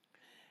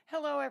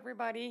Hello,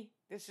 everybody.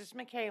 This is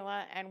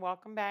Michaela, and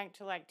welcome back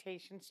to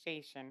Lactation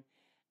Station.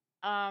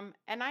 And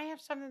I have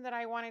something that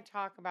I want to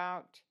talk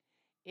about.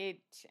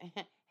 It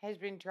has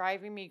been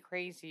driving me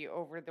crazy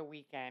over the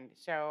weekend,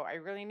 so I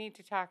really need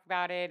to talk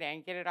about it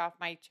and get it off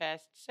my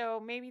chest.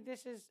 So maybe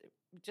this is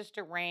just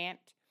a rant,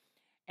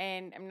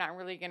 and I'm not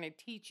really going to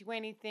teach you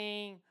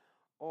anything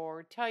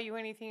or tell you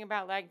anything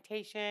about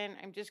lactation.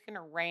 I'm just going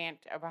to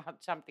rant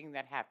about something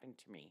that happened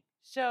to me.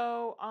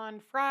 So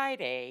on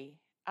Friday,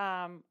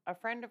 a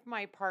friend of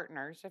my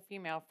partner's, a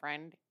female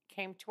friend,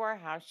 came to our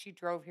house. She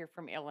drove here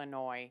from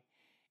Illinois,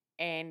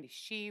 and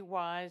she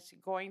was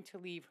going to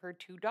leave her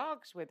two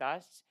dogs with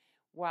us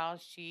while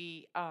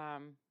she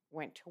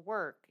went to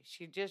work.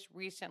 She just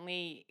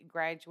recently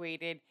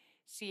graduated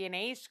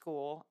CNA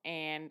school,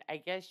 and I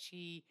guess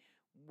she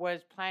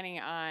was planning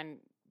on,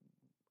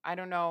 I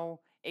don't know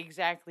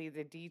exactly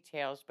the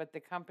details, but the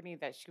company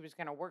that she was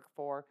going to work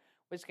for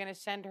was going to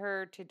send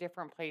her to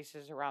different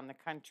places around the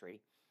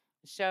country.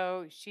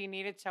 So she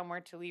needed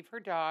somewhere to leave her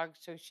dog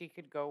so she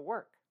could go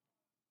work.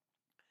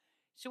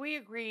 So we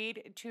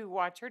agreed to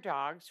watch her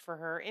dogs for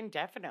her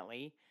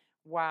indefinitely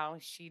while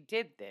she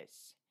did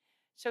this.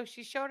 So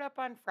she showed up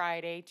on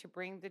Friday to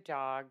bring the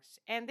dogs,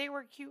 and they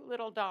were cute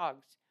little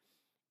dogs.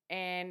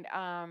 And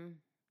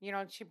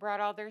she brought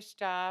all their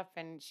stuff,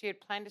 and she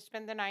had planned to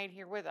spend the night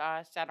here with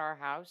us at our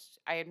house.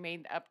 I had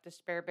made up the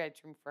spare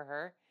bedroom for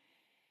her.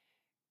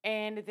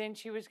 And then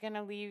she was going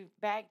to leave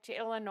back to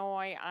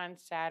Illinois on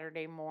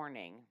Saturday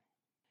morning.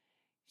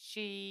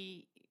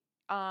 She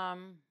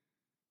um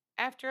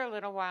After a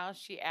little while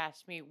she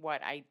asked me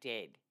what I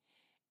did.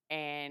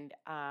 And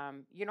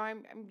I'm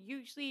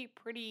usually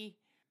pretty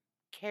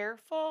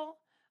careful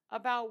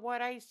about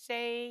what I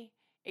say,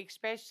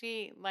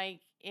 especially like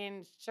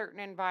in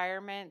certain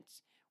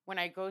environments. When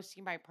I go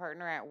see my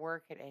partner at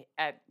work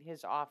at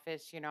his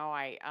office,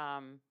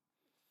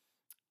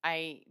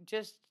 I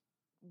just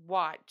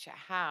watch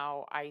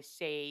how I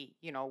say,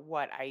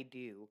 what I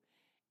do.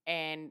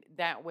 And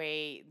that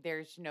way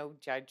there's no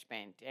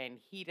judgment, and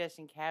he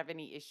doesn't have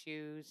any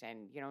issues,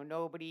 and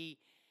nobody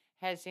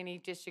has any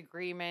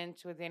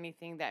disagreements with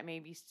anything that may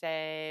be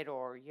said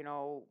or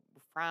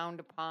frowned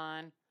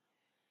upon.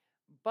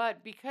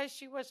 But because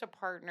she was a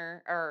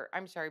partner, or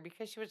I'm sorry,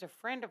 because she was a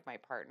friend of my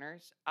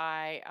partner's,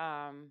 I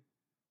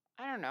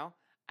don't know,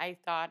 I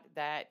thought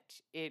that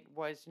it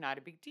was not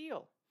a big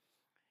deal.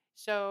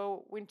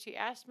 So when she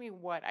asked me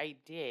what I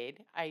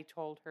did, I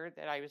told her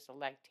that I was a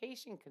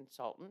lactation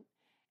consultant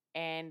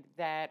and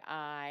that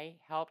I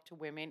helped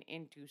women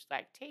induce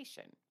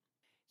lactation.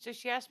 So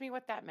she asked me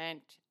what that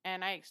meant,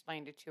 and I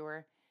explained it to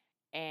her.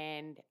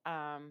 And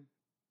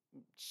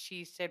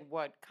she said,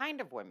 "What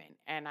kind of women?"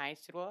 And I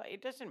said, "Well,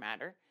 it doesn't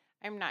matter.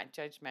 I'm not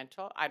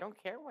judgmental. I don't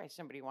care why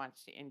somebody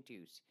wants to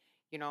induce.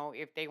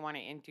 If they want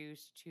to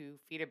induce to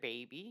feed a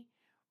baby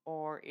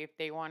or if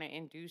they want to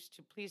induce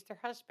to please their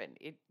husband,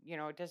 it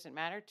doesn't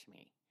matter to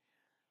me."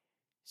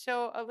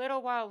 So a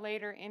little while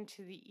later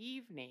into the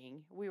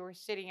evening, we were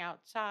sitting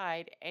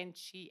outside and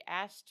she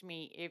asked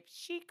me if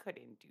she could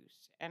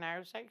induce. And I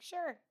was like,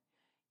 "Sure.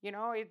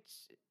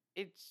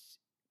 It's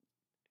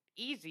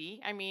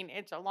easy. I mean,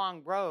 it's a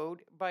long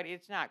road, but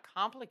it's not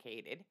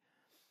complicated."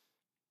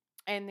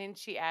 And then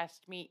she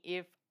asked me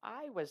if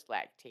I was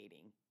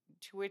lactating,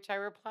 to which I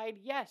replied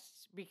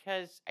yes,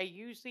 because I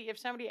usually, if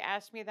somebody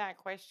asks me that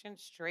question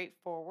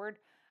straightforward,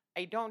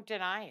 I don't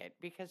deny it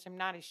because I'm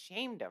not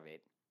ashamed of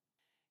it.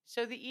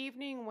 So the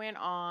evening went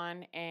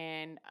on,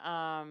 and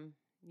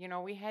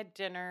we had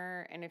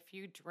dinner and a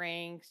few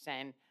drinks,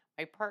 and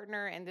my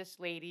partner and this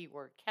lady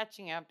were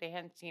catching up. They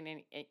hadn't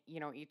seen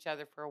each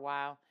other for a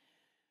while.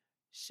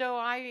 So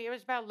I it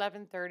was about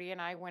 11:30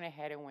 and I went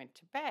ahead and went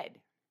to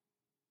bed.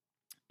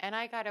 And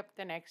I got up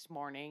the next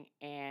morning,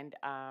 and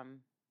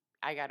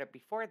I got up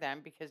before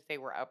them because they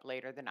were up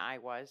later than I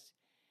was.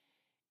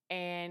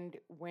 And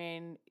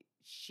when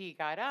she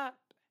got up,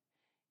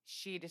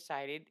 she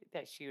decided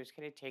that she was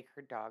going to take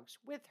her dogs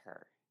with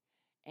her.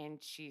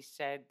 And she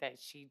said that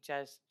she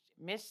just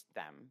missed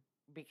them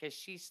because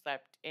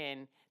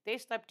they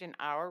slept in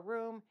our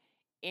room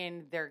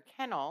in their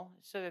kennel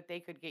so that they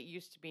could get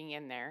used to being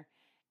in there.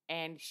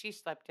 And she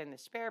slept in the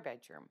spare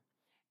bedroom.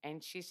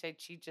 And she said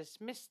she just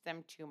missed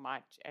them too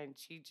much and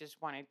she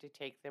just wanted to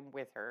take them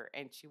with her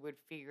and she would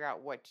figure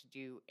out what to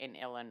do in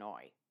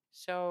Illinois.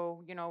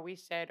 So, we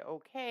said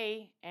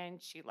okay,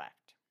 and she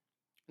left.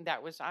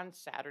 That was on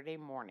Saturday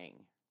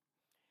morning.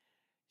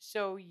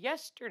 So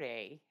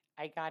yesterday,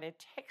 I got a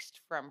text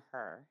from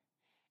her,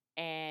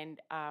 and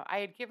I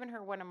had given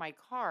her one of my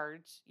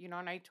cards,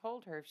 and I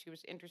told her if she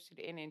was interested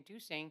in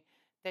inducing,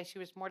 that she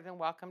was more than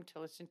welcome to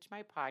listen to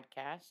my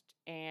podcast.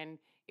 And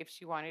if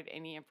she wanted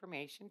any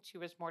information, she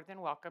was more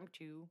than welcome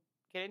to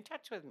get in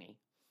touch with me.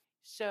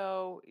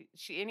 So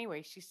she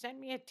sent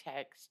me a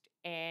text,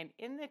 and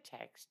in the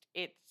text,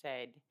 it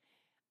said,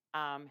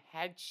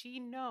 had she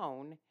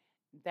known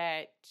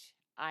that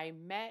I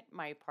met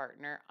my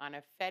partner on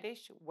a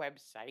fetish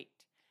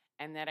website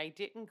and that I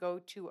didn't go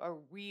to a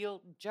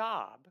real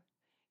job,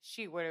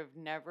 she would have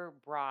never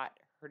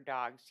brought her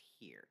dogs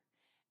here.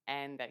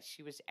 and that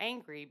she was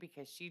angry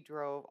because she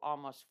drove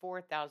almost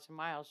 4,000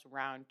 miles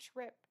round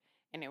trip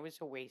and it was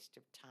a waste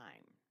of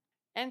time.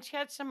 And she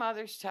had some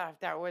other stuff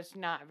that was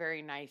not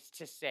very nice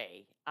to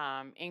say,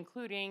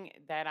 including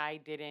that I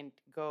didn't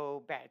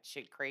go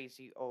batshit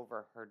crazy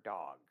over her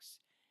dogs.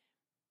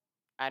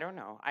 I don't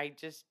know.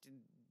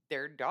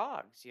 They're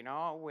dogs, you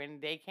know. When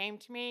they came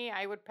to me,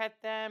 I would pet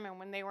them, and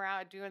when they were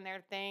out doing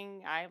their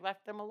thing, I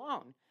left them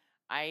alone.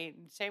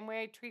 Same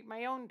way I treat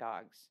my own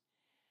dogs.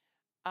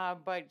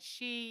 But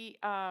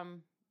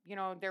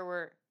there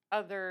were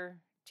other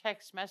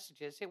text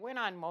messages. It went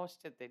on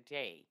most of the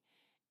day,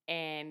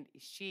 and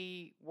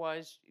she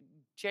was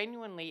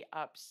genuinely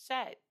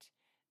upset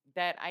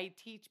that I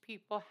teach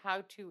people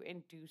how to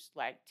induce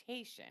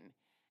lactation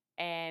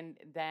and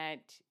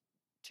that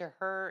to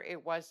her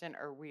it wasn't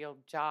a real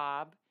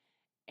job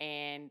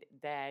and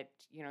that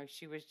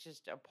she was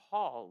just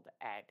appalled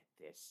at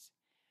this.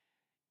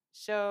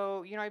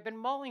 So I've been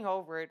mulling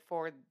over it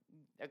for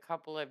a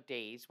couple of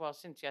days, well,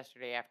 since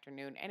yesterday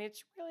afternoon, and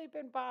it's really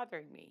been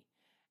bothering me.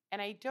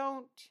 And I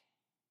don't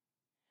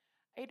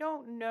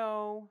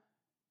know.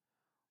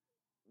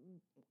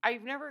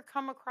 I've never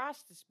come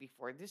across this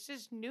before. This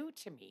is new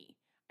to me.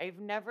 I've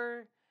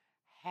never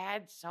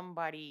had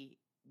somebody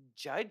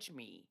judge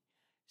me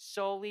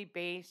solely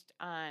based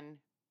on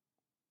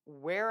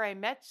where I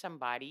met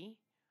somebody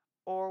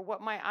or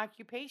what my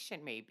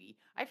occupation may be.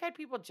 I've had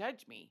people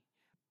judge me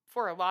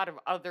for a lot of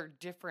other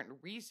different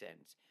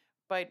reasons,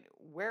 but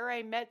where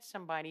I met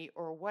somebody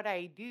or what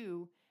I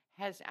do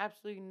has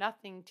absolutely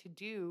nothing to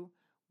do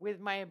with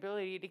my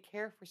ability to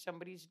care for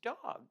somebody's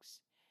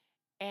dogs.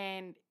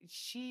 And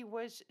she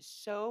was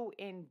so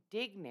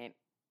indignant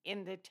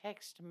in the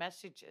text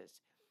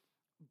messages.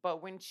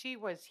 But when she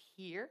was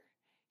here,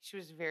 she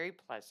was very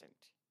pleasant.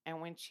 And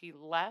when she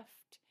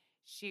left,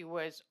 she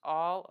was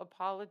all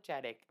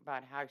apologetic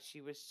about how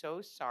she was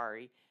so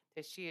sorry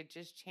that she had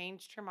just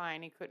changed her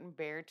mind and couldn't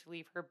bear to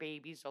leave her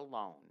babies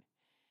alone.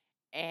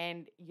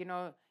 And,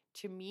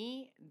 to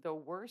me, the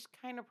worst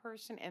kind of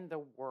person in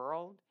the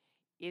world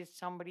is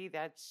somebody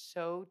that's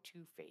so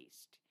two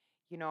faced.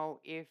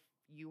 If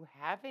you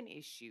have an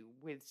issue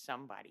with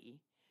somebody,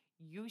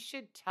 you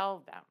should tell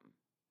them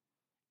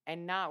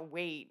and not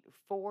wait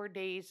 4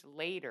 days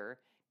later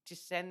to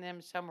send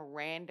them some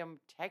random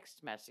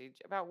text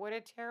message about what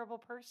a terrible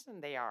person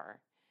they are.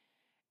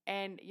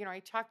 And, I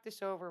talked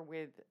this over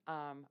with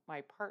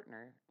my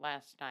partner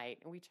last night,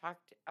 and we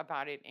talked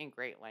about it in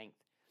great length.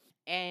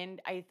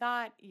 And I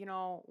thought,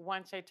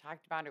 once I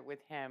talked about it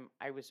with him,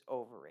 I was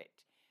over it.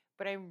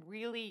 But I'm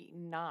really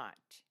not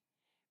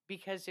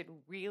because it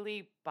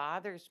really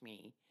bothers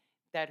me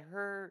that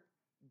her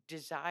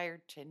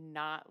desire to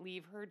not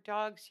leave her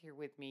dogs here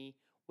with me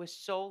was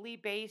solely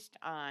based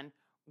on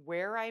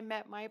where I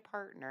met my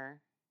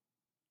partner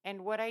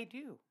and what I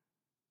do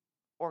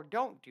or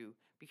don't do.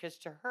 Because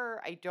to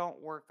her, I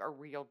don't work a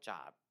real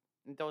job.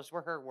 And those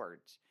were her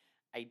words.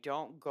 I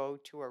don't go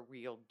to a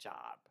real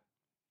job.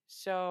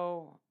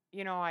 So,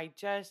 I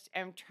just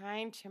am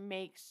trying to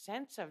make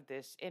sense of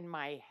this in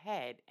my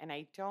head, and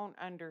I don't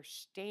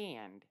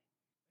understand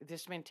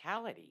this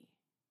mentality.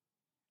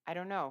 I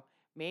don't know.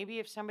 Maybe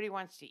if somebody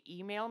wants to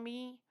email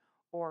me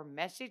or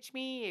message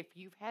me, if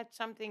you've had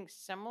something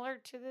similar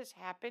to this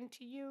happen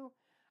to you,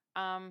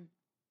 um,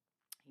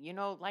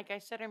 like I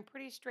said, I'm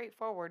pretty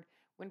straightforward.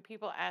 When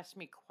people ask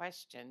me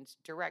questions,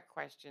 direct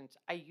questions,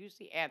 I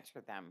usually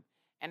answer them.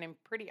 And I'm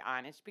pretty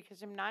honest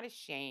because I'm not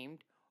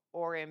ashamed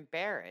or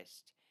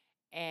embarrassed.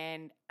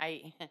 And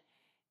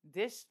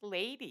this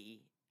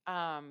lady,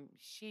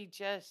 she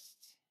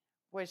just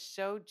was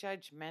so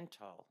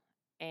judgmental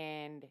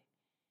and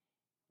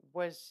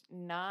was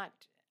not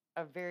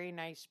a very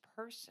nice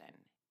person.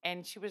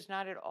 And she was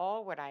not at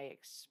all what I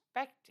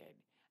expected.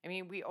 I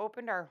mean, we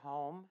opened our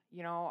home,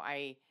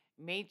 I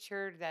made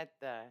sure that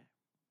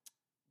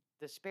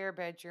the spare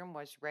bedroom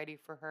was ready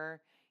for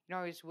her.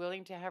 I was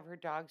willing to have her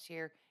dogs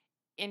here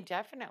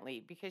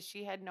indefinitely because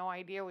she had no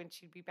idea when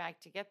she'd be back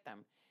to get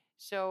them.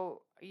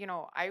 So,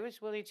 I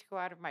was willing to go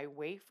out of my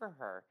way for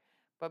her,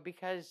 but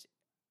because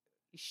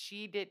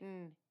she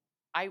didn't,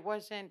 I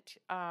wasn't,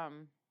 I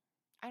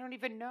don't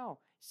even know.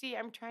 See,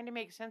 I'm trying to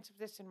make sense of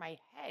this in my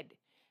head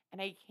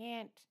and I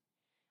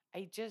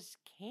just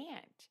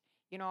can't.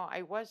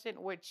 I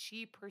wasn't what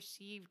she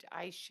perceived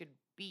I should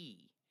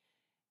be.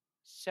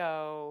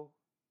 So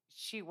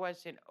she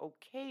wasn't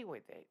okay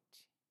with it,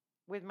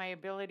 with my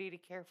ability to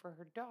care for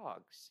her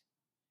dogs.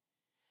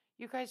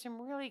 You guys,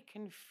 I'm really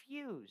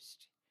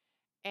confused.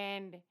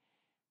 And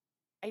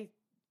I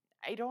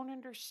I don't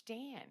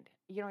understand.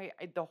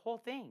 The whole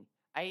thing.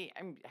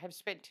 Have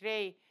spent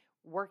today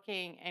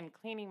working and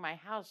cleaning my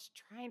house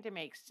trying to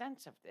make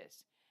sense of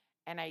this.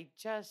 And I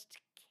just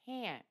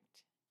can't.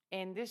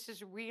 And this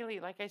is really,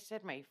 like I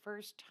said, my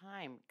first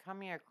time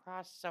coming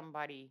across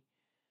somebody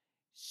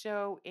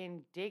so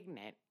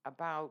indignant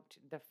about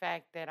the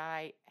fact that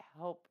I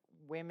help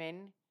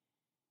women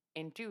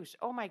induce.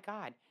 Oh my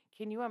God.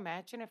 Can you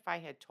imagine if I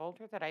had told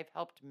her that I've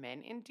helped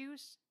men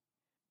induce?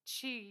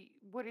 She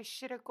would have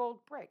shit a gold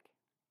brick.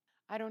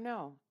 I don't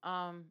know.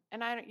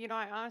 And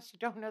I honestly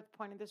don't know the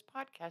point of this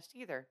podcast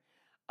either,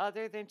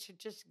 other than to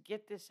just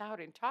get this out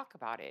and talk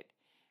about it.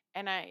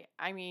 And I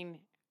mean,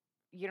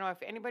 if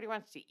anybody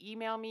wants to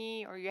email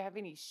me or you have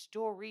any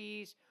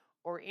stories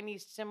or any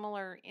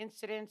similar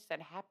incidents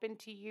that happened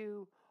to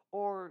you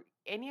or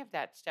any of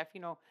that stuff,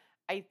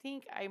 I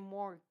think I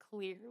more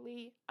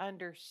clearly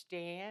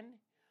understand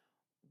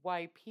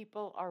why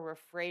people are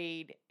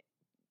afraid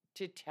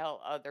to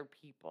tell other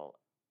people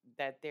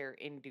that they're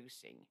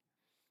inducing.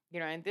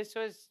 And this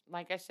was,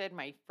 like I said,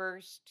 my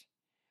first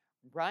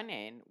run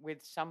in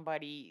with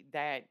somebody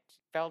that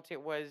felt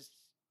it was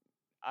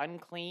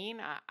unclean.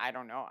 I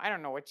don't know. I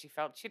don't know what she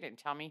felt. She didn't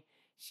tell me.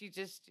 She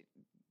just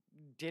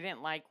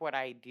didn't like what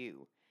I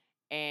do.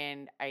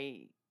 And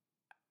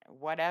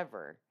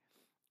whatever.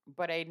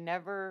 But I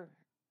never,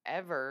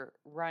 ever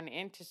run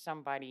into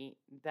somebody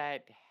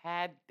that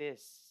had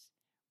this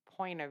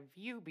point of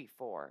view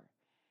before.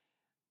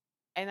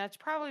 And that's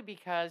probably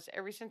because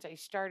ever since I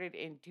started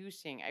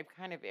inducing, I've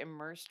kind of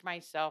immersed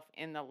myself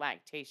in the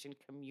lactation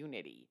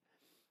community.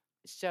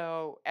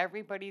 So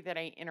everybody that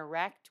I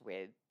interact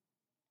with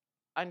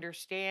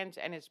understands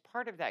and is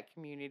part of that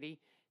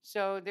community.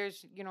 So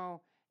there's,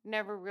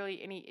 never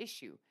really any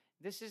issue.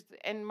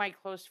 And my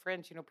close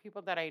friends,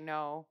 people that I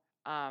know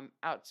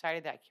outside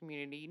of that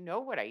community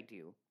know what I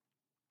do,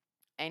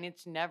 and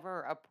it's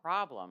never a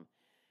problem.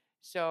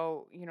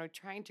 So,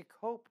 trying to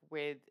cope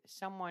with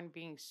someone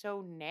being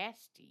so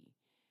nasty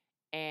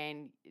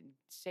and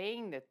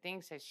saying the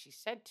things that she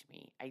said to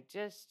me, I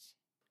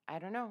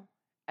don't know.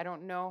 I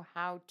don't know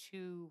how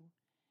to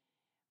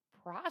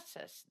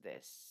process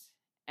this.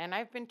 And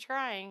I've been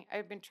trying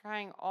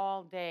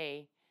all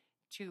day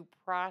to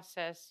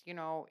process,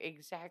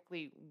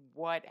 exactly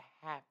what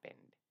happened.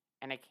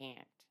 And I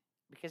can't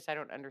because I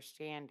don't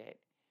understand it.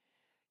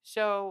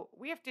 So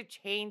we have to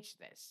change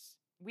this.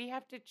 We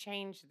have to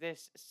change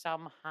this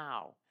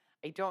somehow.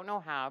 I don't know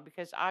how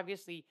because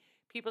obviously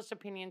people's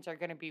opinions are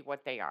going to be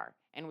what they are,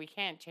 and we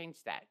can't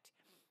change that.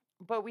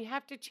 But we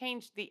have to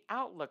change the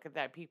outlook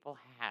that people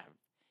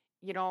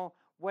have.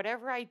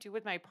 Whatever I do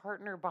with my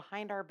partner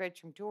behind our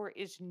bedroom door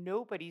is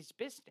nobody's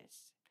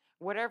business.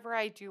 Whatever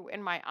I do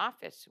in my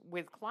office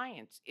with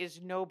clients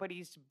is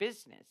nobody's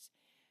business.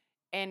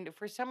 And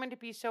for someone to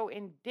be so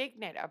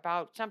indignant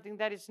about something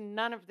that is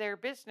none of their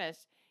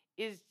business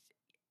is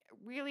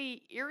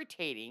really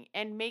irritating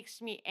and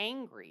makes me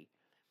angry.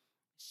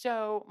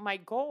 So, my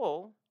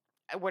goal,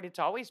 what it's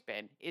always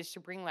been, is to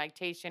bring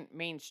lactation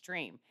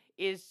mainstream,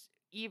 is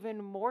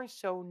even more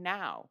so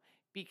now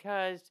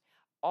because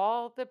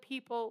all the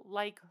people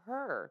like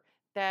her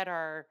that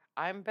are,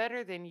 I'm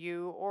better than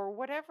you, or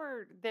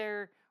whatever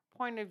their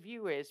point of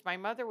view is, my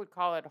mother would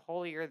call it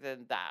holier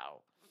than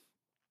thou.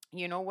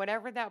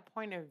 Whatever that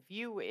point of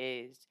view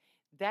is,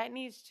 that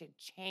needs to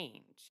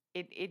change.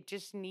 It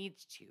just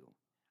needs to.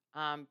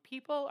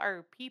 People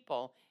are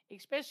people,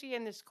 especially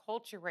in this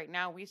culture right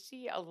now. We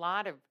see a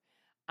lot of,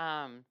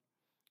 um,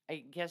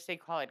 I guess they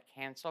call it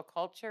cancel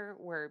culture,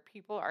 where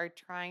people are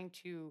trying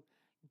to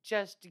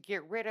just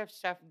get rid of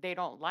stuff they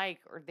don't like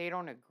or they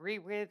don't agree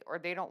with or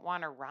they don't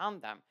want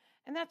around them.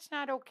 And that's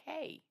not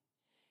okay.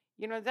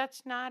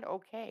 That's not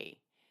okay.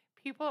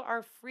 People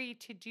are free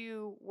to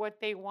do what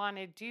they want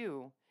to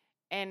do.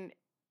 And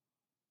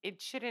it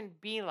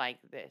shouldn't be like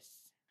this.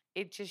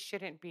 It just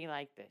shouldn't be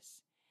like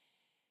this.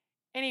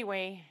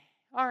 Anyway,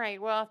 all right.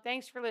 Well,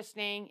 thanks for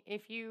listening.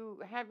 If you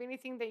have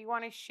anything that you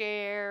want to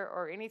share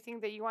or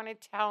anything that you want to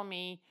tell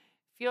me,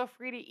 feel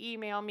free to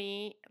email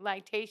me,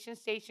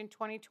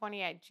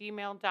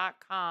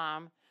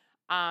 lactationstation2020@gmail.com.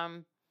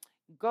 Um,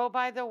 Go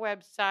by the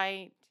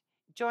website,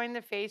 join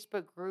the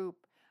Facebook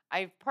group.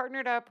 I've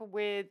partnered up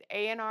with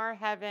A&R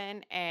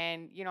Heaven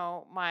and,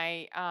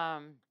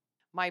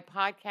 my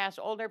podcast,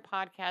 older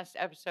podcast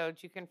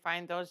episodes. You can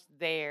find those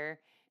there.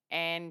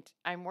 And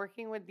I'm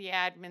working with the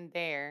admin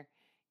there,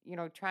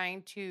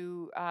 trying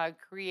to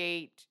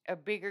create a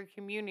bigger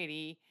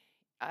community.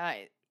 Uh,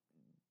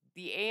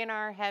 the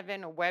A&R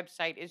Heaven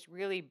website is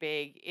really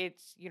big.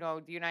 It's,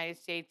 the United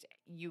States,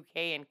 UK,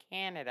 and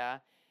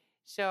Canada.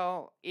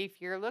 So if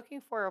you're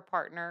looking for a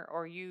partner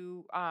or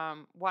you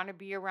want to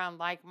be around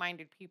like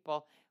minded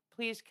people,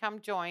 please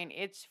come join.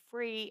 It's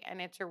free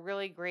and it's a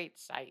really great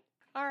site.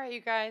 All right,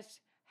 you guys,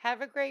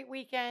 have a great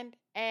weekend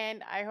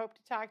and I hope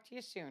to talk to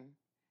you soon.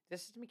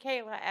 This is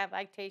Michaela at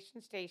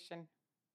Lactation Station.